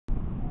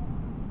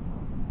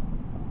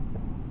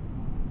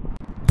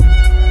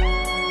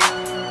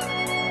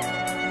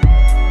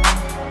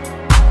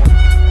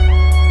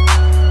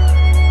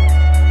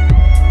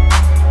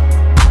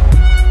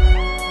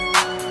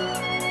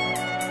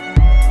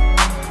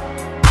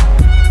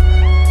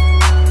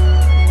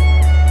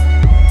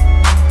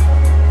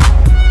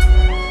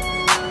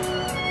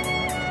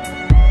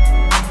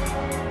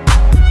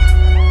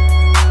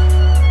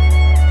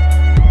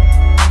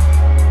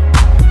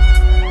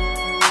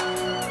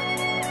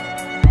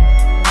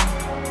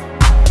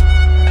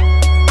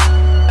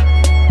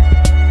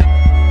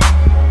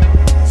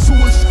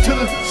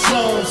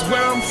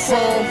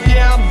from.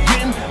 Yeah, I'm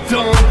getting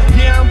dumb.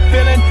 Yeah, I'm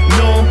feeling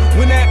numb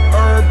when that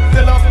herb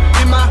fill up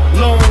in my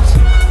lungs.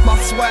 My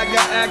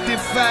swagger acted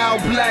foul,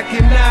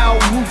 blacking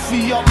out.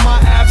 Roofie up my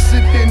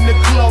absinthe in the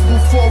club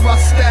before I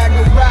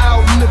stagger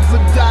out.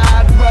 Never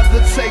died,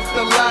 rather take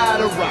the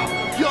ladder out.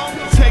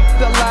 Take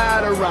the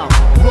ladder out.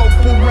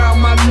 Rope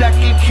around my neck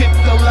and kick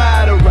the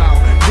ladder out.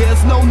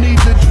 There's no need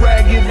to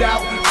drag it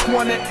out.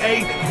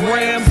 28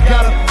 grams,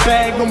 gotta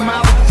bag them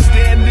out.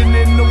 Standing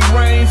in the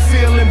rain,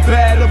 feeling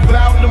bad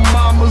about the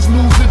mamas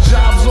losing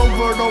jobs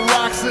over the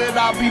rocks that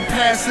I'll be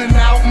passing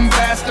out in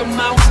vast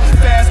amounts.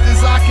 Fast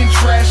as I can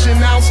trash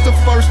an ounce, the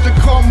first to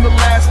come, the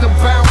last to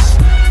bounce.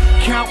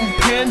 Counting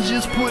pen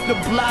just put the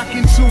block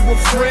into a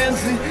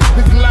frenzy.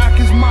 The Glock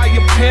is my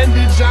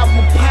appendage, I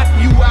will pop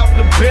you out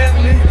the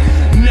Bentley.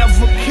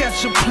 Never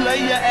catch a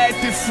player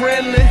acting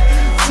friendly,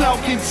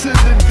 talking to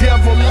the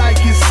devil like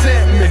he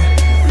sent me.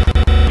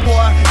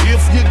 Boy,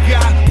 if you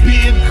got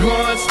big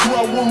guns,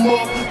 throw them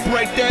up,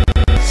 break that,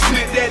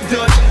 split that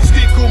Dutch,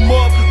 stick them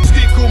up,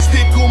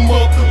 stick them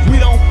up. We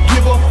don't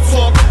give a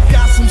fuck.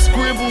 Got some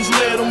scribbles,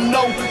 let them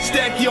know.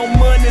 Stack your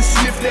money,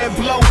 sniff that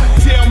blow.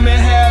 Tell me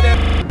how that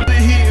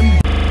hitting,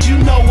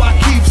 you know I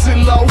keeps it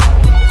low.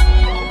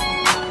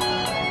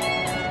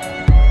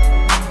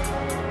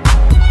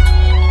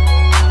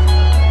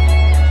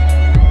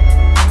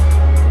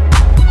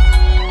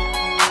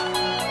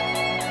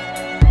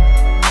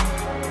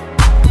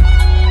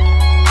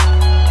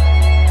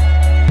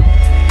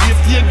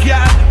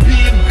 Got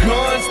big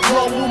guns,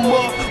 throw them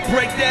up,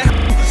 break that,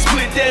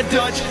 split that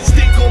Dutch,